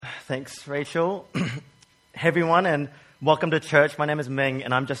Thanks, Rachel. Hey, everyone, and welcome to church. My name is Ming,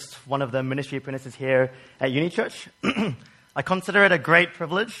 and I'm just one of the ministry apprentices here at Uni Church. I consider it a great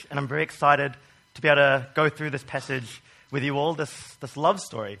privilege, and I'm very excited to be able to go through this passage with you all, this love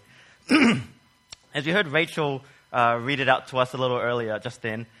story. As you heard Rachel read it out to us a little earlier, just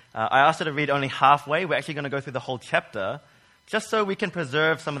then, I asked her to read only halfway. We're actually going to go through the whole chapter, just so we can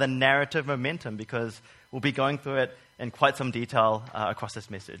preserve some of the narrative momentum, because we'll be going through it in quite some detail across this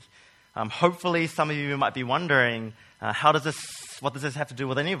message. Hopefully, some of you might be wondering, what does this have to do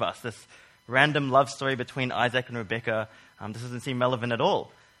with any of us? This random love story between Isaac and Rebekah, this doesn't seem relevant at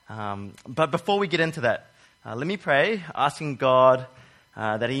all. But before we get into that, let me pray, asking God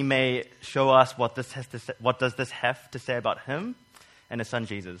that He may show us what does this have to say about Him and His Son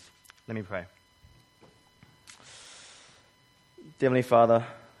Jesus. Let me pray. Dear Heavenly Father,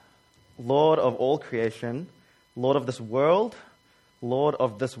 Lord of all creation, Lord of this world, Lord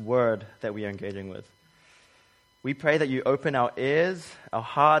of this word that we are engaging with, we pray that you open our ears, our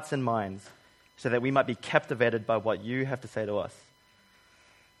hearts and minds, so that we might be captivated by what you have to say to us.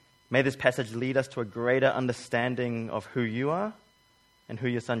 May this passage lead us to a greater understanding of who you are and who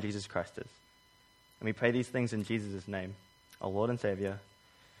your Son Jesus Christ is. And we pray these things in Jesus' name, our Lord and Savior.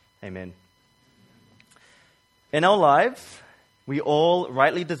 Amen. In our lives, we all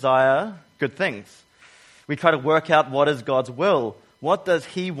rightly desire good things. We try to work out what is God's will. What does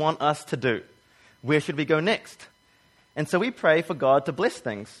He want us to do? Where should we go next? And so we pray for God to bless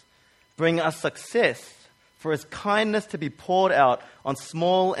things, bring us success, for His kindness to be poured out on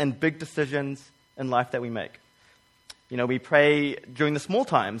small and big decisions in life that we make. You know, we pray during the small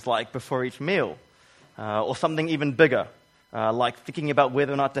times, like before each meal, or something even bigger, like thinking about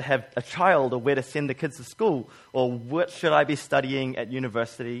whether or not to have a child, or where to send the kids to school, or what should I be studying at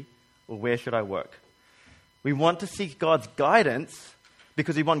university, or where should I work? We want to seek God's guidance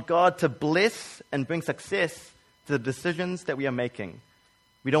because we want God to bless and bring success to the decisions that we are making.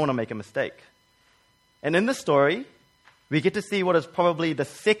 We don't want to make a mistake. And in this story, we get to see what is probably the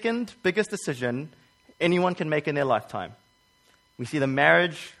second biggest decision anyone can make in their lifetime. We see the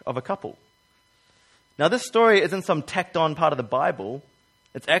marriage of a couple. Now, this story isn't some tacked on part of the Bible.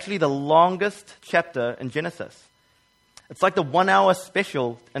 It's actually the longest chapter in Genesis. It's like the 1 hour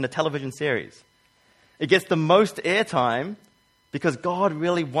special in a television series. It gets the most airtime because God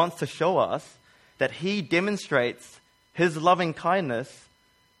really wants to show us that He demonstrates His loving kindness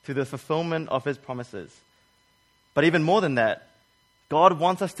through the fulfillment of His promises. But even more than that, God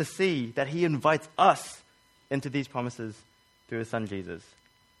wants us to see that He invites us into these promises through His Son Jesus.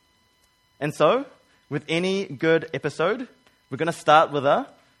 And so, with any good episode, we're going to start with a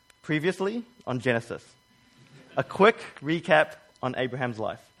previously on Genesis. A quick recap on Abraham's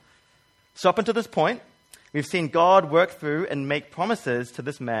life. So up until this point, we've seen God work through and make promises to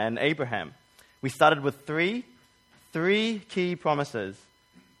this man, Abraham. We started with three key promises: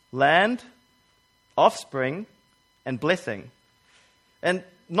 land, offspring, and blessing. And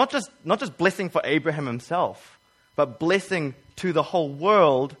not just blessing for Abraham himself, but blessing to the whole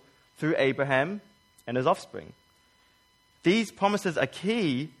world through Abraham and his offspring. These promises are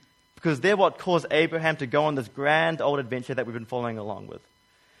key because they're what caused Abraham to go on this grand old adventure that we've been following along with.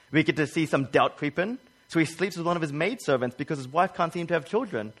 We get to see some doubt creep in, so he sleeps with one of his maidservants because his wife can't seem to have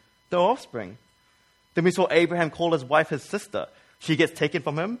children, no offspring. Then we saw Abraham call his wife his sister. She gets taken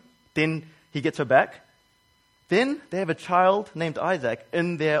from him, then he gets her back. Then they have a child named Isaac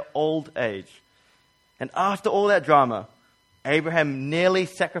in their old age. And after all that drama, Abraham nearly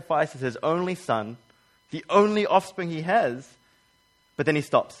sacrifices his only son, the only offspring he has, but then he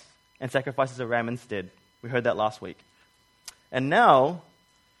stops and sacrifices a ram instead. We heard that last week. And now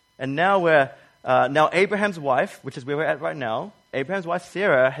Abraham's wife, which is where we're at right now, Abraham's wife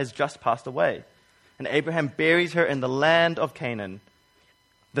Sarah has just passed away. And Abraham buries her in the land of Canaan,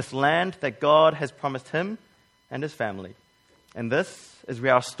 this land that God has promised him and his family. And this is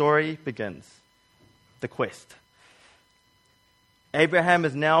where our story begins, the quest. Abraham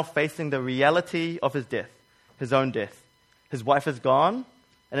is now facing the reality of his death, his own death. His wife is gone,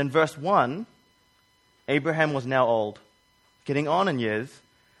 and in verse 1, Abraham was now old, getting on in years,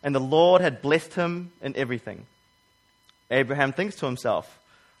 and the Lord had blessed him in everything. Abraham thinks to himself,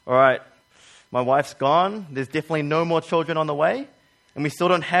 all right, my wife's gone, there's definitely no more children on the way, and we still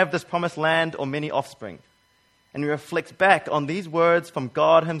don't have this promised land or many offspring. And he reflects back on these words from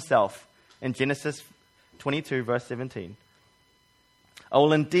God himself in Genesis 22, verse 17. I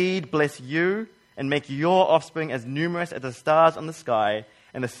will indeed bless you and make your offspring as numerous as the stars on the sky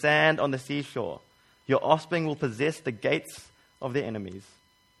and the sand on the seashore. Your offspring will possess the gates of their enemies.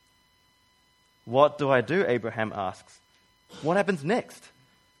 What do I do? Abraham asks. What happens next?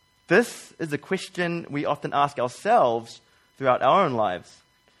 This is a question we often ask ourselves throughout our own lives.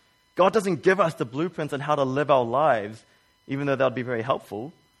 God doesn't give us the blueprints on how to live our lives, even though that would be very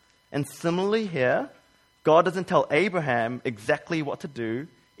helpful. And similarly here, God doesn't tell Abraham exactly what to do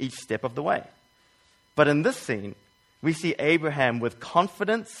each step of the way. But in this scene, we see Abraham with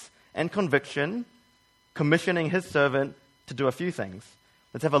confidence and conviction commissioning his servant to do a few things.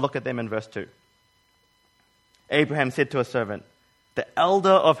 Let's have a look at them in verse 2. Abraham said to his servant, the elder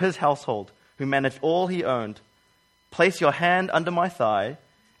of his household, who managed all he owned, place your hand under my thigh,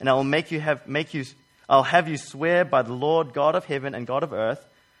 and I will I'll have you swear by the Lord God of heaven and God of earth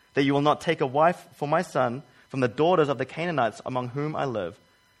that you will not take a wife for my son from the daughters of the Canaanites among whom I live,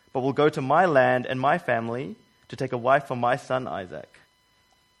 but will go to my land and my family to take a wife for my son Isaac.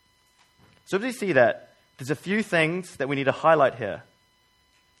 So as we see that, there's a few things that we need to highlight here.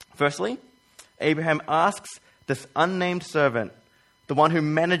 Firstly, Abraham asks this unnamed servant, the one who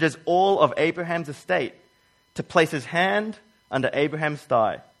manages all of Abraham's estate, to place his hand under Abraham's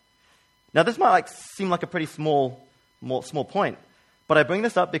thigh. Now this might seem like a pretty small point, but I bring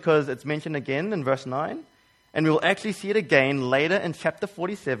this up because it's mentioned again in verse 9, and we'll actually see it again later in chapter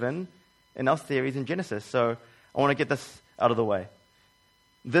 47 in our series in Genesis. So I want to get this out of the way.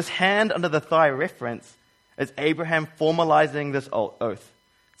 This hand under the thigh reference is Abraham formalizing this oath.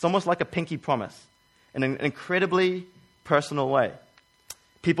 It's almost like a pinky promise in an incredibly personal way.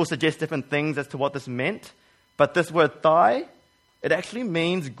 People suggest different things as to what this meant, but this word thigh, it actually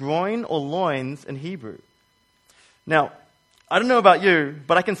means groin or loins in Hebrew. Now, I don't know about you,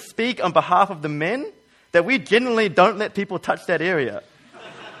 but I can speak on behalf of the men that we generally don't let people touch that area.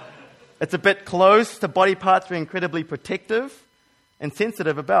 It's a bit close to body parts we're incredibly protective and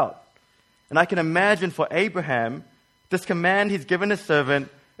sensitive about. And I can imagine for Abraham, this command he's given his servant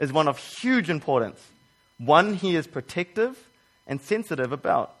is one of huge importance, one he is protective and sensitive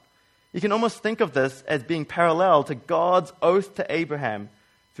about. You can almost think of this as being parallel to God's oath to Abraham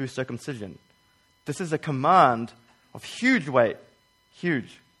through circumcision. This is a command of huge weight,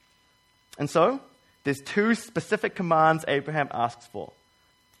 huge. And so, there's two specific commands Abraham asks for.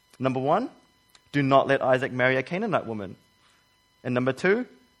 Number one, do not let Isaac marry a Canaanite woman. And number two,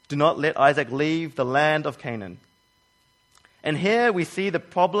 do not let Isaac leave the land of Canaan. And here we see the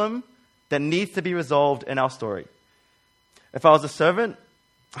problem that needs to be resolved in our story. If I was a servant,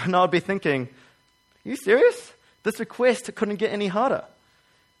 I know I'd be thinking, are you serious? This request couldn't get any harder.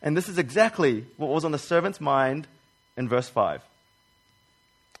 And this is exactly what was on the servant's mind in verse 5.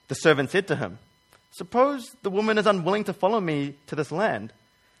 The servant said to him, suppose the woman is unwilling to follow me to this land.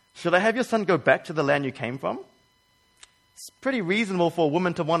 Should I have your son go back to the land you came from? It's pretty reasonable for a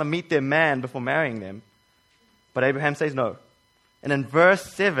woman to want to meet their man before marrying them. But Abraham says no. And in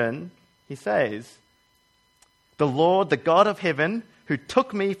verse 7, he says, the Lord, the God of heaven, who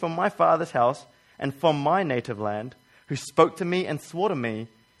took me from my father's house and from my native land, who spoke to me and swore to me,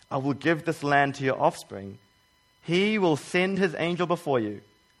 I will give this land to your offspring. He will send his angel before you,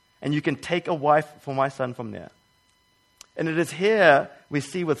 and you can take a wife for my son from there. And it is here we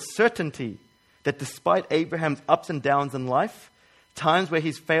see with certainty that despite Abraham's ups and downs in life, times where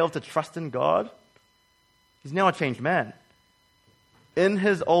he's failed to trust in God, he's now a changed man. In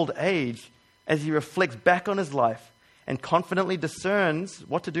his old age, as he reflects back on his life and confidently discerns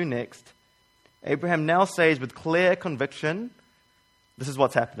what to do next, Abraham now says with clear conviction, this is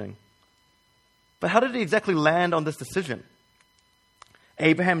what's happening. But how did he exactly land on this decision?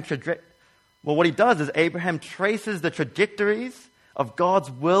 What he does is Abraham traces the trajectories of God's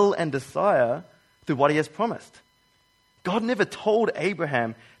will and desire through what he has promised. God never told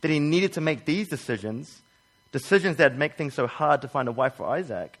Abraham that he needed to make these decisions that make things so hard to find a wife for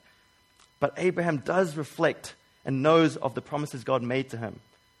Isaac. But Abraham does reflect and knows of the promises God made to him.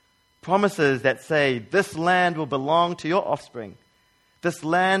 Promises that say, this land will belong to your offspring. This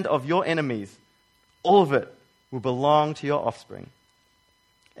land of your enemies, all of it will belong to your offspring.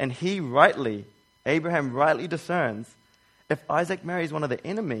 And Abraham rightly discerns, if Isaac marries one of the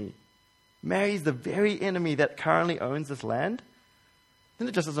enemy, marries the very enemy that currently owns this land, then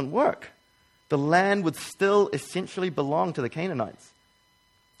it just doesn't work. The land would still essentially belong to the Canaanites.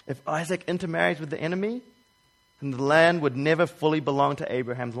 If Isaac intermarries with the enemy, then the land would never fully belong to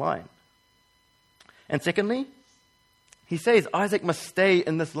Abraham's line. And secondly, he says Isaac must stay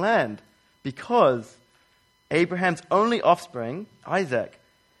in this land because Abraham's only offspring, Isaac,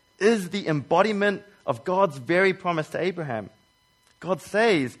 is the embodiment of God's very promise to Abraham. God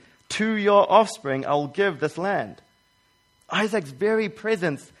says, to your offspring I will give this land. Isaac's very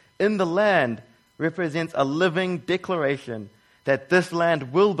presence in the land represents a living declaration that this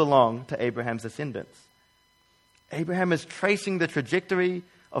land will belong to Abraham's descendants. Abraham is tracing the trajectory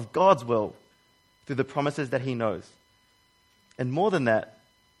of God's will through the promises that he knows. And more than that,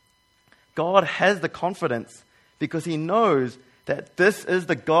 God has the confidence because he knows that this is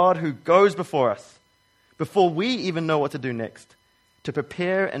the God who goes before us, before we even know what to do next, to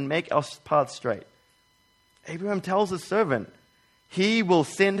prepare and make our path straight. Abraham tells his servant, he will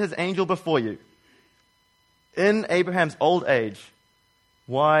send his angel before you. In Abraham's old age,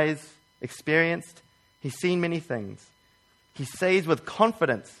 wise, experienced, he's seen many things. He says with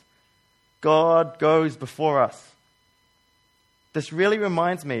confidence, God goes before us. This really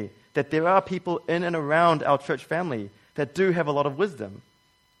reminds me that there are people in and around our church family that do have a lot of wisdom.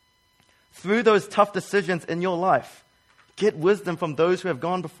 Through those tough decisions in your life, get wisdom from those who have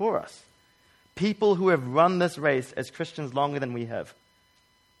gone before us. People who have run this race as Christians longer than we have.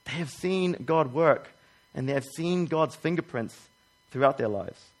 They have seen God work, and they have seen God's fingerprints throughout their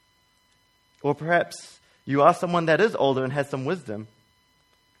lives. Or perhaps you are someone that is older and has some wisdom.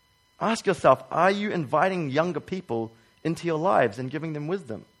 Ask yourself, are you inviting younger people into your lives and giving them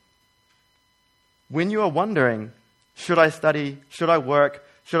wisdom? When you are wondering, should I study? Should I work?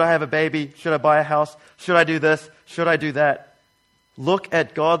 Should I have a baby? Should I buy a house? Should I do this? Should I do that? Look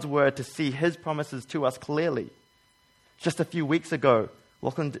at God's word to see his promises to us clearly. Just a few weeks ago,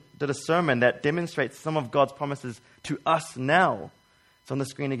 Lachlan did a sermon that demonstrates some of God's promises to us now. It's on the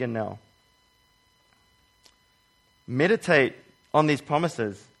screen again now. Meditate on these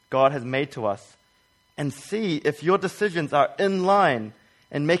promises God has made to us and see if your decisions are in line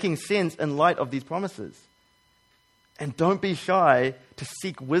and making sense in light of these promises. And don't be shy to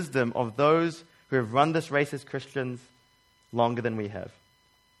seek wisdom of those who have run this race as Christians longer than we have.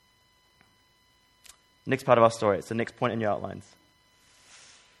 Next part of our story. It's the next point in your outlines.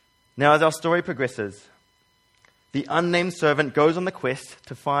 Now, as our story progresses, the unnamed servant goes on the quest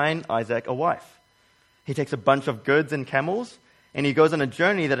to find Isaac a wife. He takes a bunch of goods and camels, and he goes on a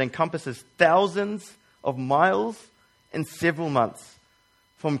journey that encompasses thousands of miles and several months.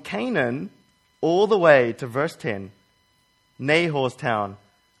 From Canaan all the way to verse 10, Nahor's town,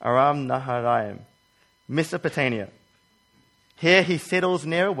 Aram Naharaim, Mesopotamia. Here he settles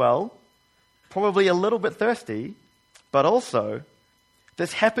near a well, probably a little bit thirsty, but also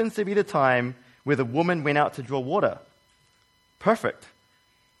this happens to be the time where the woman went out to draw water. Perfect.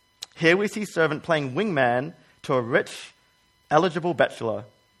 Here we see servant playing wingman to a rich, eligible bachelor,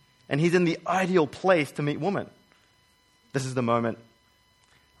 and he's in the ideal place to meet woman. This is the moment.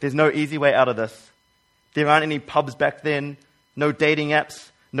 There's no easy way out of this. There aren't any pubs back then, no dating apps,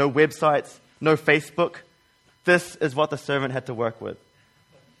 no websites, no Facebook. This is what the servant had to work with.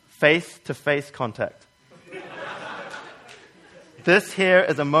 Face-to-face contact. This here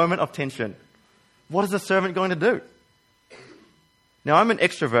is a moment of tension. What is the servant going to do? Now, I'm an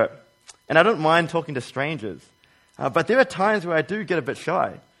extrovert, and I don't mind talking to strangers. But there are times where I do get a bit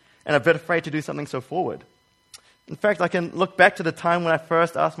shy and a bit afraid to do something so forward. In fact, I can look back to the time when I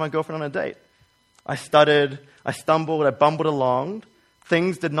first asked my girlfriend on a date. I stuttered, I stumbled, I bumbled along.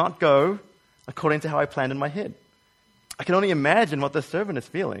 Things did not go according to how I planned in my head. I can only imagine what the servant is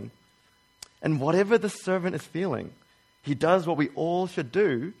feeling. And whatever the servant is feeling, he does what we all should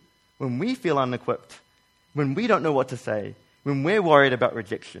do when we feel unequipped, when we don't know what to say, when we're worried about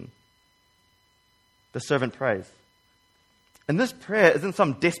rejection. The servant prays. And this prayer isn't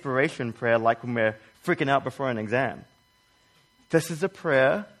some desperation prayer like when we're freaking out before an exam. This is a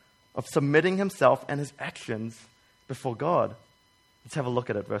prayer of submitting himself and his actions before God. Let's have a look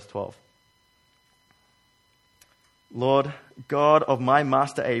at it, verse 12. Lord, God of my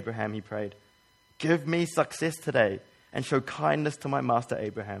master Abraham, he prayed, give me success today and show kindness to my master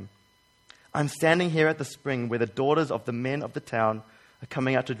Abraham. I'm standing here at the spring where the daughters of the men of the town are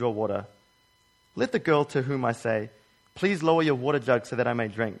coming out to draw water. Let the girl to whom I say, please lower your water jug so that I may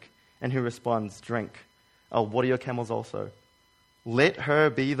drink, and who responds, drink. I'll water your camels also. Let her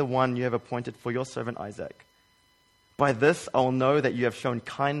be the one you have appointed for your servant Isaac. By this I will know that you have shown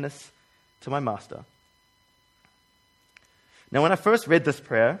kindness to my master. Now, when I first read this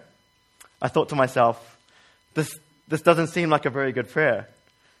prayer, I thought to myself, this doesn't seem like a very good prayer.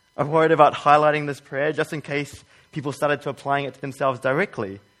 I'm worried about highlighting this prayer just in case people started to applying it to themselves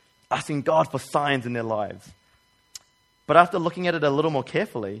directly, asking God for signs in their lives. But after looking at it a little more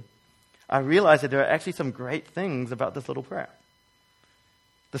carefully, I realized that there are actually some great things about this little prayer.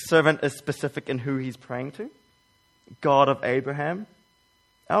 The servant is specific in who he's praying to. God of Abraham,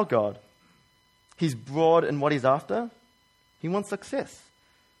 our God. He's broad in what he's after. He wants success.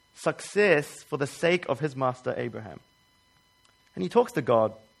 Success for the sake of his master Abraham. And he talks to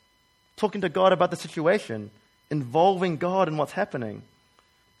God, talking to God about the situation, involving God in what's happening.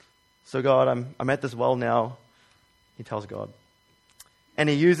 So God, I'm at this well now, he tells God. And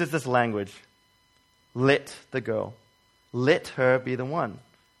he uses this language, let the girl, let her be the one.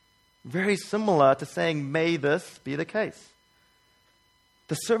 Very similar to saying, may this be the case.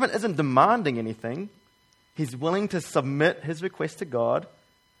 The servant isn't demanding anything. He's willing to submit his request to God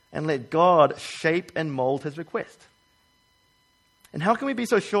and let God shape and mold his request. And how can we be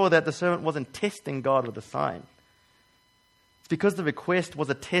so sure that the servant wasn't testing God with a sign? It's because the request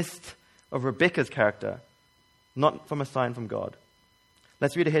was a test of Rebekah's character, not from a sign from God.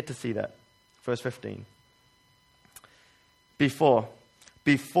 Let's read ahead to see that. Verse 15. Before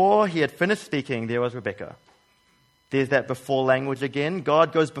he had finished speaking, there was Rebekah. There's that before language again.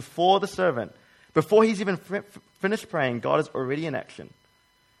 God goes before the servant. Before he's even finished praying, God is already in action.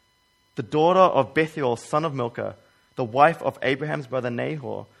 The daughter of Bethuel, son of Milcah, the wife of Abraham's brother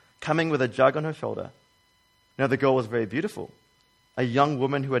Nahor, coming with a jug on her shoulder. Now the girl was very beautiful, a young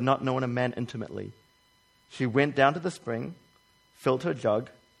woman who had not known a man intimately. She went down to the spring, filled her jug,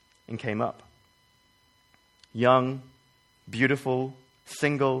 and came up. Young, beautiful,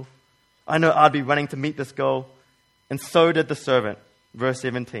 single. I know I'd be running to meet this girl, and so did the servant. Verse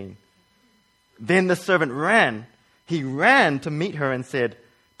 17. Then the servant ran. He ran to meet her and said,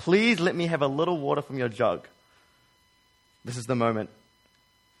 please let me have a little water from your jug. This is the moment.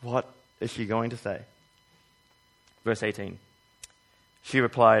 What is she going to say? Verse 18. She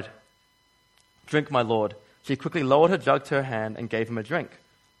replied, drink, my lord. She quickly lowered her jug to her hand and gave him a drink.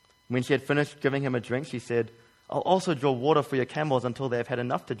 When she had finished giving him a drink, she said, I'll also draw water for your camels until they have had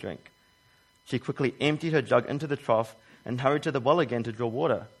enough to drink. She quickly emptied her jug into the trough and hurried to the well again to draw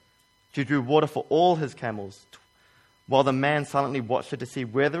water. She drew water for all his camels, while the man silently watched her to see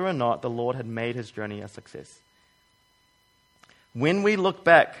whether or not the Lord had made his journey a success. When we look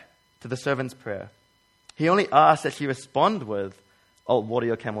back to the servant's prayer, he only asked that she respond with, I'll water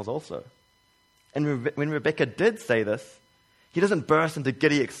your camels also. And when Rebekah did say this, he doesn't burst into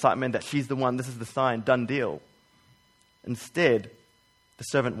giddy excitement that she's the one, this is the sign, done deal. Instead, the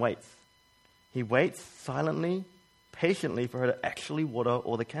servant waits. He waits silently, patiently for her to actually water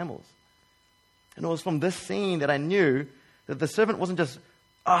all the camels. And it was from this scene that I knew that the servant wasn't just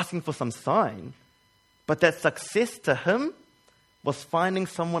asking for some sign, but that success to him was finding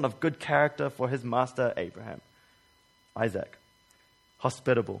someone of good character for his master Abraham, Isaac,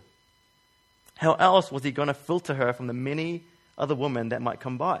 hospitable. How else was he going to filter her from the many other women that might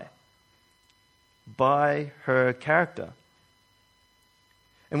come by? By her character.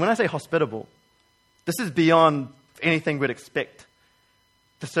 And when I say hospitable, this is beyond anything we'd expect.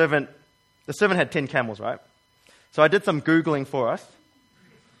 The servant had 10 camels, right? So I did some Googling for us.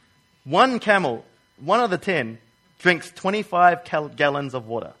 One camel, one of the 10, drinks 25 gallons of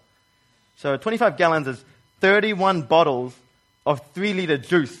water. So 25 gallons is 31 bottles of 3-liter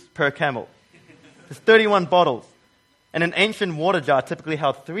juice per camel. It's 31 bottles. And an ancient water jar typically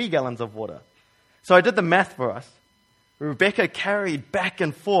held 3 gallons of water. So I did the math for us. Rebekah carried back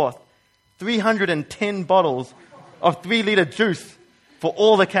and forth 310 bottles of 3-liter juice for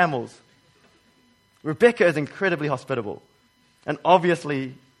all the camels. Rebekah is incredibly hospitable and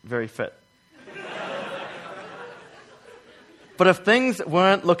obviously very fit. But if things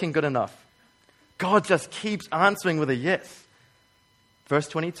weren't looking good enough, God just keeps answering with a yes. Verse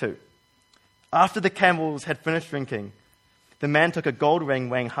 22. After the camels had finished drinking, the man took a gold ring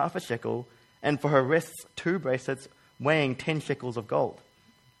weighing half a shekel, and for her wrists 2 bracelets weighing 10 shekels of gold.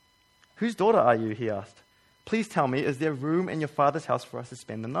 Whose daughter are you? He asked. Please tell me, is there room in your father's house for us to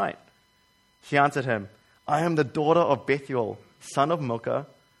spend the night? She answered him, I am the daughter of Bethuel, son of Milcah,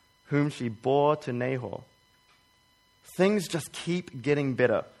 whom she bore to Nahor. Things just keep getting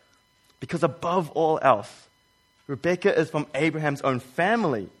better, because above all else, Rebekah is from Abraham's own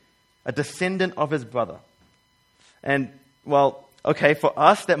family, a descendant of his brother. And, well, okay, for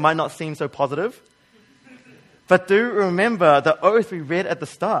us, that might not seem so positive, but do remember the oath we read at the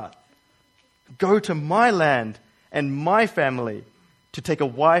start. Go to my land and my family to take a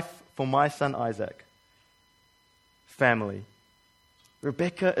wife for my son Isaac. Family.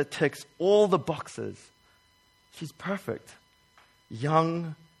 Rebekah, it ticks all the boxes. She's perfect.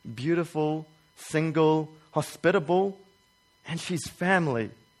 Young, beautiful, single, hospitable, and she's family.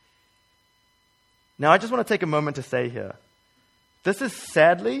 Now, I just want to take a moment to say here, this is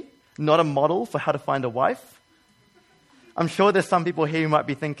sadly not a model for how to find a wife. I'm sure there's some people here who might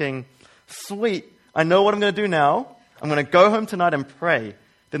be thinking, sweet, I know what I'm going to do now. I'm going to go home tonight and pray.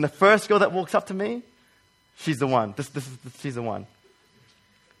 Then the first girl that walks up to me, she's the one. She's the one.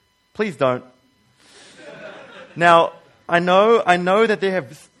 Please don't. Now, I know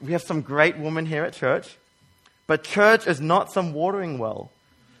that we have some great women here at church, but church is not some watering well.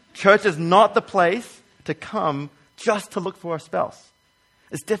 Church is not the place to come just to look for a spouse.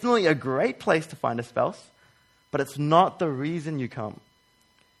 It's definitely a great place to find a spouse, but it's not the reason you come.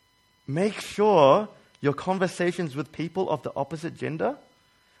 Make sure your conversations with people of the opposite gender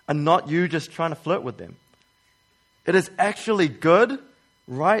are not you just trying to flirt with them. It is actually good,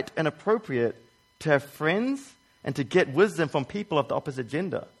 right, and appropriate to have friends and to get wisdom from people of the opposite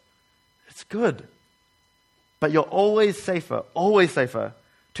gender. It's good. But you're always safer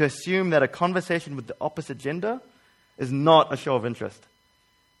to assume that a conversation with the opposite gender is not a show of interest.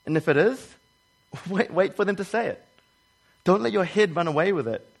 And if it is, wait for them to say it. Don't let your head run away with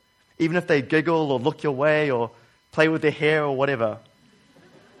it, even if they giggle or look your way or play with their hair or whatever.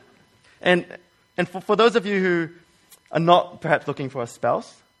 And for those of you who are not perhaps looking for a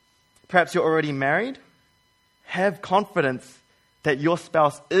spouse, perhaps you're already married, have confidence that your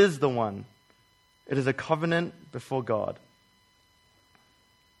spouse is the one. It is a covenant before God.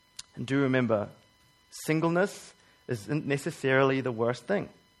 And do remember, singleness isn't necessarily the worst thing.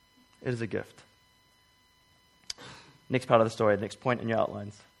 It is a gift. Next part of the story, next point in your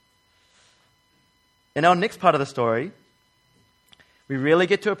outlines. In our next part of the story, we really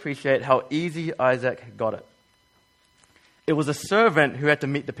get to appreciate how easy Isaac got it. It was a servant who had to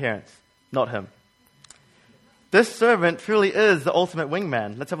meet the parents, not him. This servant truly is the ultimate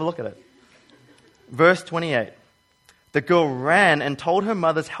wingman. Let's have a look at it. Verse 28. The girl ran and told her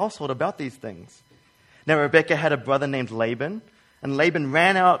mother's household about these things. Now Rebekah had a brother named Laban, and Laban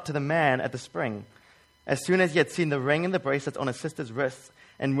ran out to the man at the spring. As soon as he had seen the ring and the bracelets on his sister's wrists,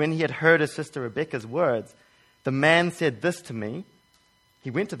 and when he had heard his sister Rebekah's words, the man said this to me.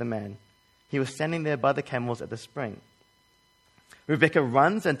 He went to the man. He was standing there by the camels at the spring. Rebekah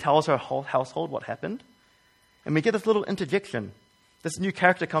runs and tells her whole household what happened. And we get this little interjection. This new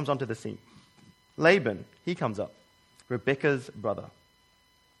character comes onto the scene. Laban, he comes up. Rebekah's brother.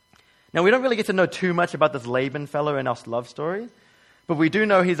 Now, we don't really get to know too much about this Laban fellow in our love story, but we do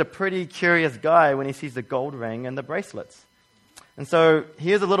know he's a pretty curious guy when he sees the gold ring and the bracelets. And so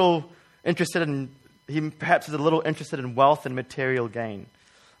he is a little interested in wealth and material gain,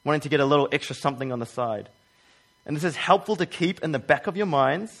 wanting to get a little extra something on the side. And this is helpful to keep in the back of your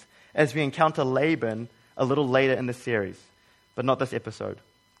minds as we encounter Laban a little later in the series, but not this episode.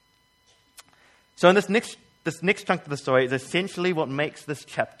 So in this next chunk of the story is essentially what makes this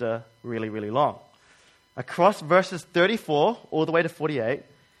chapter really, really long. Across verses 34 all the way to 48,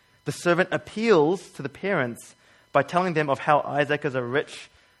 the servant appeals to the parents by telling them of how Isaac is a rich,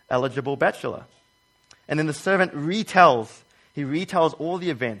 eligible bachelor. And then the servant retells all the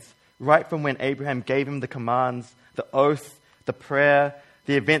events, right from when Abraham gave him the commands, the oath, the prayer,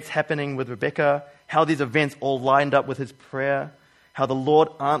 the events happening with Rebekah, how these events all lined up with his prayer, how the Lord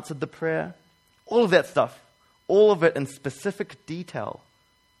answered the prayer, all of that stuff, all of it in specific detail.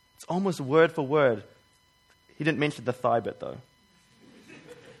 It's almost word for word. He didn't mention the thigh bit, though.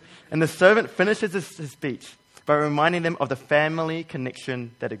 And the servant finishes his speech by reminding them of the family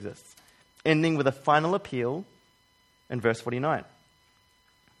connection that exists, ending with a final appeal in verse 49.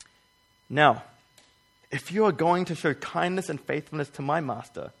 Now, if you are going to show kindness and faithfulness to my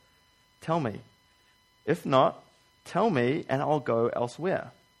master, tell me. If not, tell me and I'll go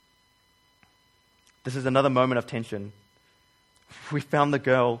elsewhere. This is another moment of tension. We found the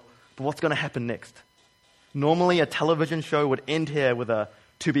girl, but what's going to happen next? Normally a television show would end here with a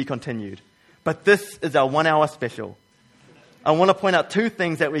to be continued. But this is our 1 hour special. I want to point out two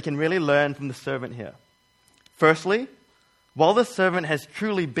things that we can really learn from the servant here. Firstly, while the servant has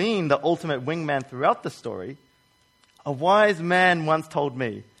truly been the ultimate wingman throughout the story, a wise man once told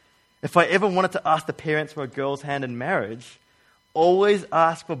me, if I ever wanted to ask the parents for a girl's hand in marriage, always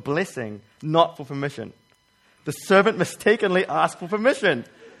ask for blessing, not for permission. The servant mistakenly asked for permission.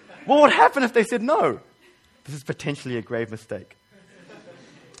 What would happen if they said no? This is potentially a grave mistake.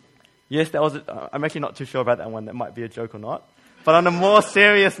 Yes, I'm actually not too sure about that one. That might be a joke or not. But on a more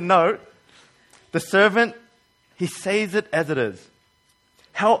serious note, the servant, he says it as it is.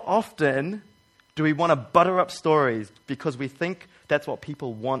 How often do we want to butter up stories because we think that's what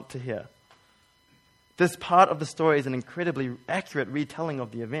people want to hear? This part of the story is an incredibly accurate retelling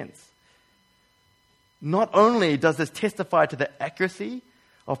of the events. Not only does this testify to the accuracy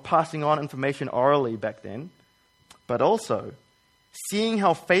of passing on information orally back then, but also seeing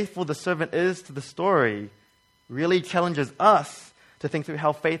how faithful the servant is to the story really challenges us to think through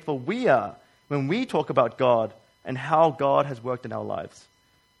how faithful we are when we talk about God and how God has worked in our lives.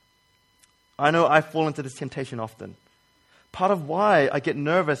 I know I fall into this temptation often. Part of why I get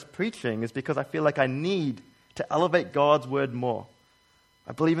nervous preaching is because I feel like I need to elevate God's word more.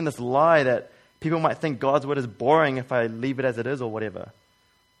 I believe in this lie that people might think God's word is boring if I leave it as it is or whatever.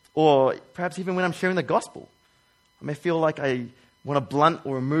 Or perhaps even when I'm sharing the gospel, I may feel like I want to blunt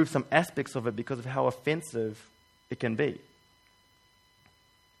or remove some aspects of it because of how offensive it can be.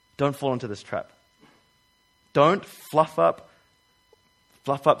 Don't fall into this trap. Don't fluff up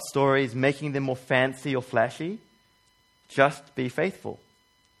stories, making them more fancy or flashy. Just be faithful.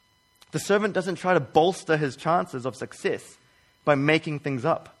 The servant doesn't try to bolster his chances of success by making things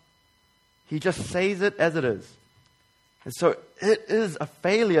up. He just says it as it is. And so it is a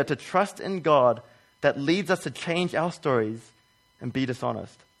failure to trust in God that leads us to change our stories and be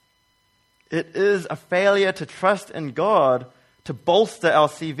dishonest. It is a failure to trust in God to bolster our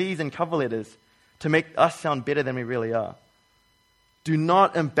CVs and cover letters to make us sound better than we really are. Do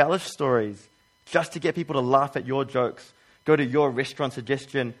not embellish stories just to get people to laugh at your jokes, go to your restaurant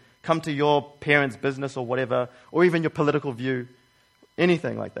suggestion, come to your parents' business or whatever, or even your political view,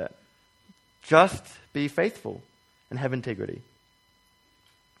 anything like that. Just be faithful and have integrity.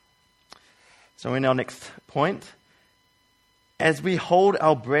 So in our next point, as we hold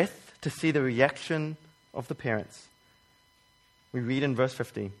our breath to see the reaction of the parents, we read in verse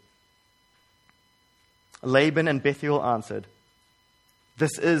 15. Laban and Bethuel answered,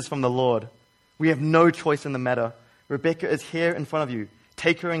 "This is from the Lord. We have no choice in the matter. Rebekah is here in front of you.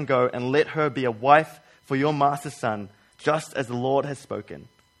 Take her and go, and let her be a wife for your master's son, just as the Lord has spoken."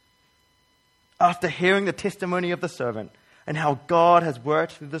 After hearing the testimony of the servant and how God has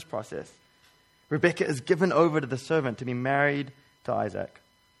worked through this process, Rebekah is given over to the servant to be married to Isaac.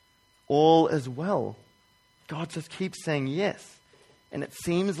 All is well. God just keeps saying yes. And it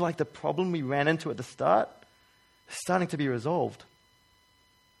seems like the problem we ran into at the start is starting to be resolved.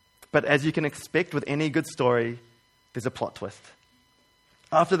 But as you can expect with any good story, there's a plot twist.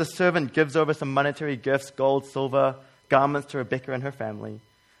 After the servant gives over some monetary gifts, gold, silver, garments to Rebekah and her family,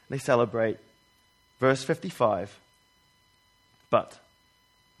 they celebrate. Verse 55. But,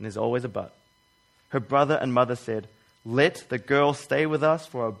 and there's always a but, her brother and mother said, "Let the girl stay with us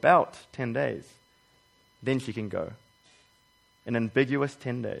for about 10 days. Then she can go." An ambiguous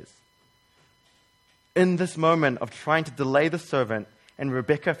 10 days. In this moment of trying to delay the servant and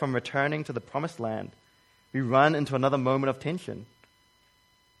Rebekah from returning to the promised land, we run into another moment of tension.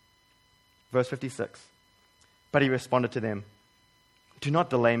 Verse 56. But he responded to them, "Do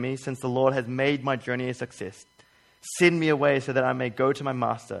not delay me, since the Lord has made my journey a success. Send me away so that I may go to my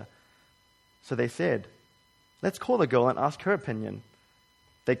master." So they said, "Let's call the girl and ask her opinion."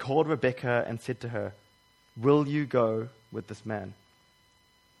 They called Rebekah and said to her, "Will you go with this man?"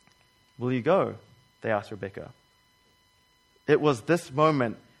 "Will you go?" they asked Rebekah. It was this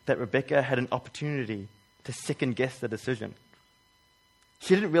moment that Rebekah had an opportunity to second guess the decision.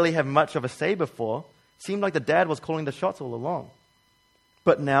 She didn't really have much of a say before. It seemed like the dad was calling the shots all along.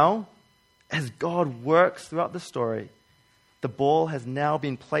 But now, as God works throughout the story, the ball has now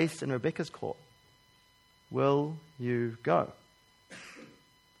been placed in Rebekah's court. Will you go?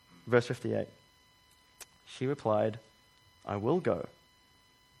 Verse 58. She replied, "I will go."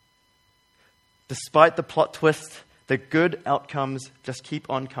 Despite the plot twist, the good outcomes just keep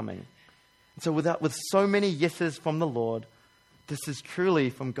on coming. And so with so many yeses from the Lord, this is truly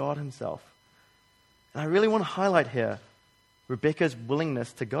from God himself. And I really want to highlight here Rebekah's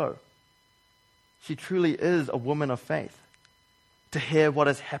willingness to go. She truly is a woman of faith. To hear what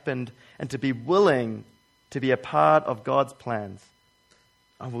has happened and to be willing to be a part of God's plans.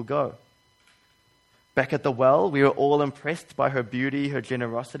 I will go. Back at the well, we were all impressed by her beauty, her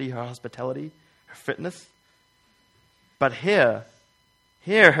generosity, her hospitality, her fitness. But here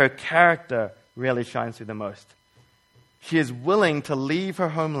her character really shines through the most. She is willing to leave her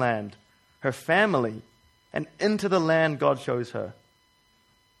homeland, her family, and into the land God shows her.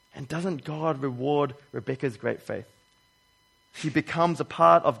 And doesn't God reward Rebekah's great faith? She becomes a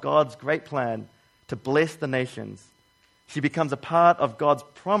part of God's great plan to bless the nations. She becomes a part of God's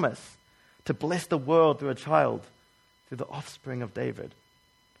promise to bless the world through a child, through the offspring of David.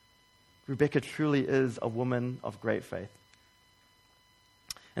 Rebekah truly is a woman of great faith.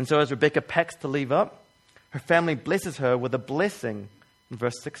 And so as Rebekah packs to leave up, her family blesses her with a blessing in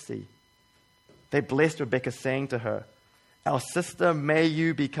verse 60. They blessed Rebekah, saying to her, "Our sister, may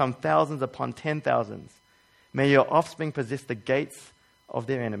you become thousands upon 10,000s. May your offspring possess the gates of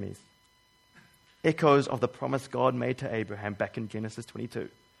their enemies." Echoes of the promise God made to Abraham back in Genesis 22.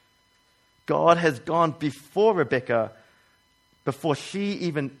 God has gone before Rebekah, before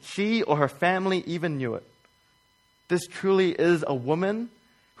she or her family even knew it. This truly is a woman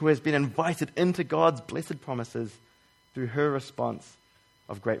who has been invited into God's blessed promises through her response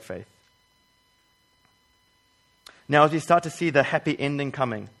of great faith. Now, as we start to see the happy ending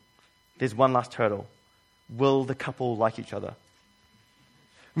coming, there's one last hurdle. Will the couple like each other?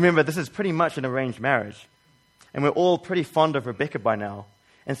 Remember, this is pretty much an arranged marriage. And we're all pretty fond of Rebekah by now.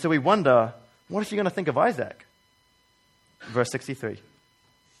 And so we wonder, what is she going to think of Isaac? Verse 63.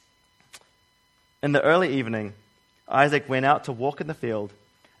 In the early evening, Isaac went out to walk in the field,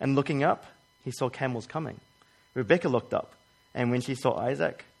 and looking up, he saw camels coming. Rebekah looked up, and when she saw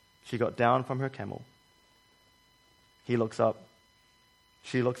Isaac, she got down from her camel. He looks up.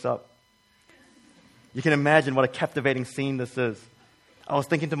 She looks up. You can imagine what a captivating scene this is. I was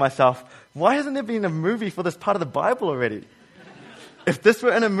thinking to myself, why hasn't there been a movie for this part of the Bible already? If this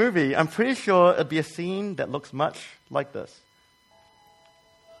were in a movie, I'm pretty sure it'd be a scene that looks much like this.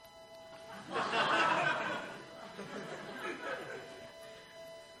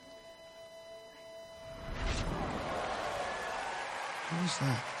 Who's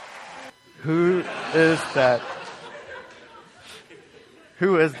that? Who is that?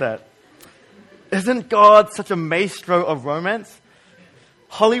 Who is that? Isn't God such a maestro of romance?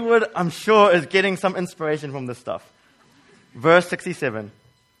 Hollywood, I'm sure, is getting some inspiration from this stuff. Verse 67.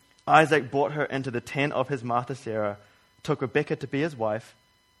 Isaac brought her into the tent of his mother Sarah, took Rebekah to be his wife.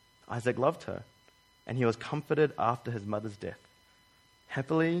 Isaac loved her, and he was comforted after his mother's death.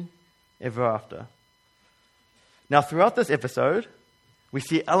 Happily ever after. Now, throughout this episode, we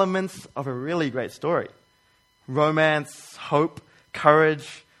see elements of a really great story. Romance, hope,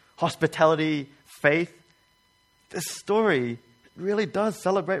 courage, hospitality, faith. This story really does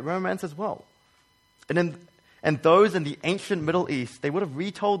celebrate romance as well. And those in the ancient Middle East, they would have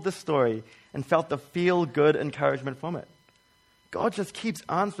retold this story and felt the feel-good encouragement from it. God just keeps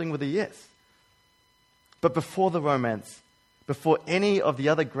answering with a yes. But before the romance, before any of the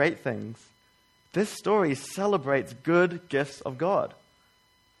other great things, this story celebrates good gifts of God.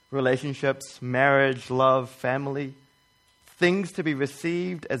 Relationships, marriage, love, family, things to be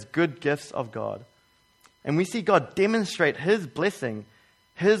received as good gifts of God. And we see God demonstrate His blessing,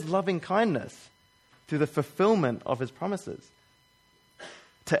 His loving kindness through the fulfillment of His promises.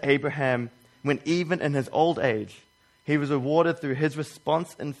 To Abraham, when even in his old age, he was rewarded through his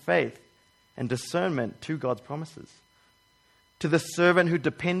response in faith and discernment to God's promises. To the servant who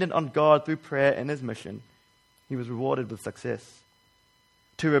depended on God through prayer in his mission, he was rewarded with success.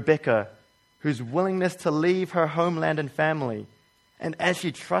 To Rebekah, whose willingness to leave her homeland and family, and as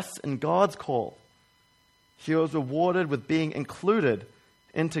she trusts in God's call, she was rewarded with being included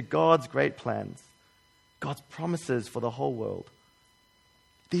into God's great plans, God's promises for the whole world.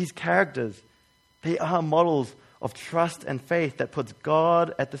 These characters, they are models of trust and faith that puts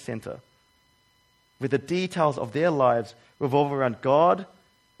God at the center, with the details of their lives revolve around God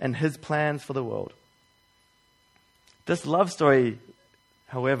and His plans for the world. This love story,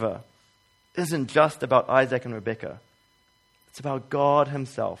 however, isn't just about Isaac and Rebekah. It's about God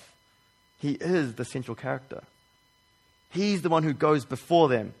Himself. He is the central character. He's the one who goes before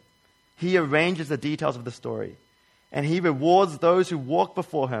them. He arranges the details of the story, and He rewards those who walk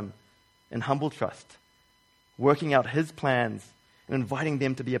before Him in humble trust, working out His plans and inviting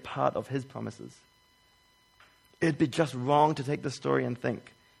them to be a part of His promises. It'd be just wrong to take the story and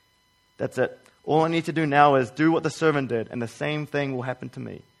think, that's it. All I need to do now is do what the servant did, and the same thing will happen to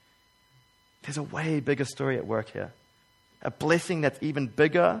me. There's a way bigger story at work here. A blessing that's even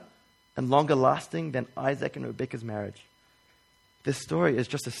bigger and longer lasting than Isaac and Rebekah's marriage. This story is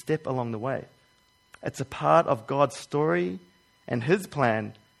just a step along the way. It's a part of God's story and His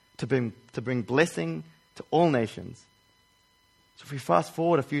plan to bring blessing to all nations. So if we fast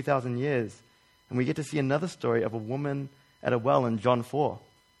forward a few thousand years, and we get to see another story of a woman at a well in John 4.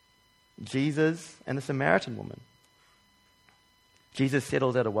 Jesus and the Samaritan woman. Jesus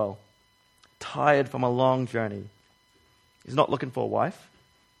settles at a well, tired from a long journey. He's not looking for a wife,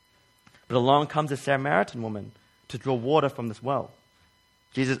 but along comes a Samaritan woman to draw water from this well.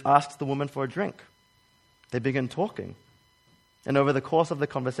 Jesus asks the woman for a drink. They begin talking. And over the course of the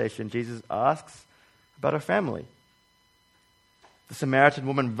conversation, Jesus asks about her family. The Samaritan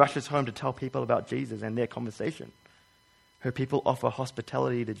woman rushes home to tell people about Jesus and their conversation. Her people offer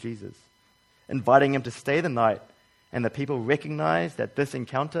hospitality to Jesus, inviting Him to stay the night, and the people recognize that this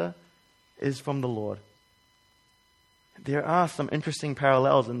encounter is from the Lord. There are some interesting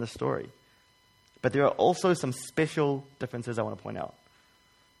parallels in this story, but there are also some special differences I want to point out.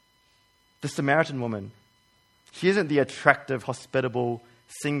 The Samaritan woman, she isn't the attractive, hospitable,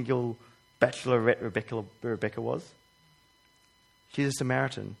 single bachelorette Rebekah was. She's a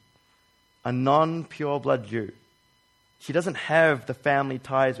Samaritan, a non-pure-blood Jew. She doesn't have the family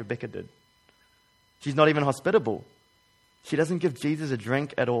ties Rebekah did. She's not even hospitable. She doesn't give Jesus a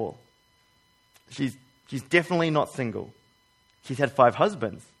drink at all. She's definitely not single. She's had 5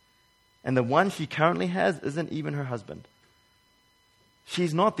 husbands, and the one she currently has isn't even her husband.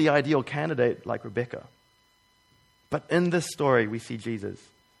 She's not the ideal candidate like Rebekah. But in this story, we see Jesus.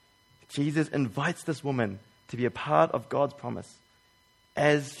 Jesus invites this woman to be a part of God's promise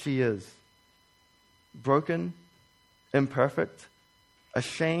as she is. Broken, imperfect,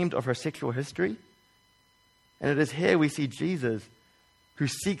 ashamed of her sexual history. And it is here we see Jesus who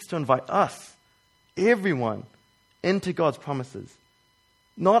seeks to invite us, everyone, into God's promises.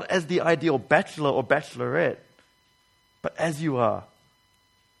 Not as the ideal bachelor or bachelorette, but as you are.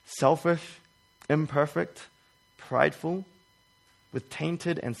 Selfish, imperfect, prideful, with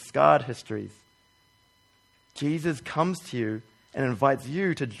tainted and scarred histories. Jesus comes to you and invites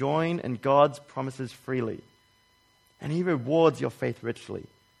you to join in God's promises freely. And he rewards your faith richly.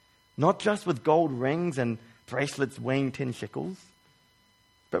 Not just with gold rings and bracelets weighing 10 shekels,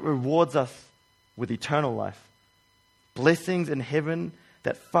 but rewards us with eternal life. Blessings in heaven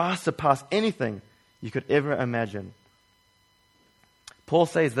that far surpass anything you could ever imagine. Paul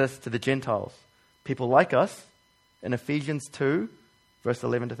says this to the Gentiles, people like us, in Ephesians 2, verse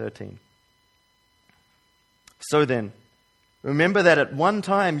 11 to 13. So then, remember that at one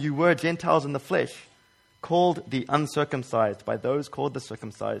time you were Gentiles in the flesh, called the uncircumcised by those called the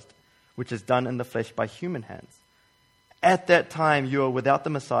circumcised, which is done in the flesh by human hands. At that time you were without the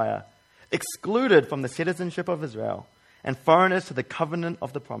Messiah, excluded from the citizenship of Israel, and foreigners to the covenant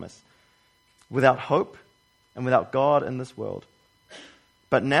of the promise, without hope and without God in this world.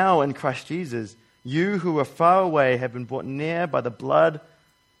 But now in Christ Jesus, you who were far away have been brought near by the blood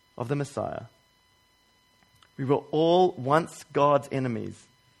of the Messiah. We were all once God's enemies,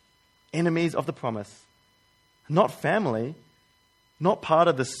 enemies of the promise, not family, not part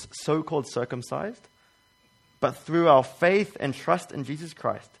of this so-called circumcised, but through our faith and trust in Jesus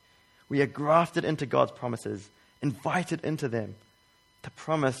Christ, we are grafted into God's promises, invited into them, the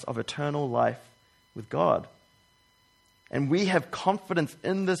promise of eternal life with God. And we have confidence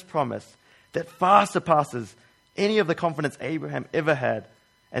in this promise that far surpasses any of the confidence Abraham ever had,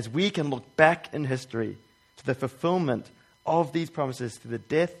 as we can look back in history to the fulfillment of these promises through the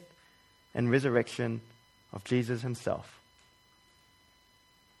death and resurrection of Jesus himself.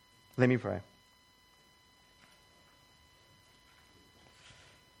 Let me pray.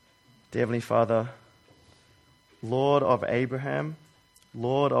 Dear Heavenly Father, Lord of Abraham,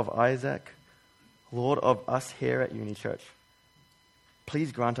 Lord of Isaac, Lord of us here at Uni Church,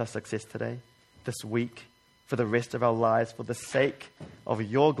 please grant us success today, this week, for the rest of our lives, for the sake of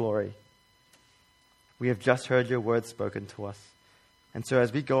your glory. We have just heard your words spoken to us. And so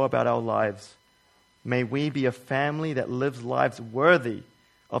as we go about our lives, may we be a family that lives lives worthy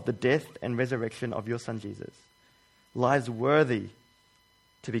of the death and resurrection of your Son Jesus. Lives worthy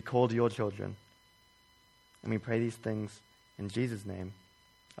to be called your children. And we pray these things in Jesus' name,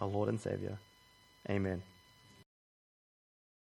 our Lord and Savior. Amen.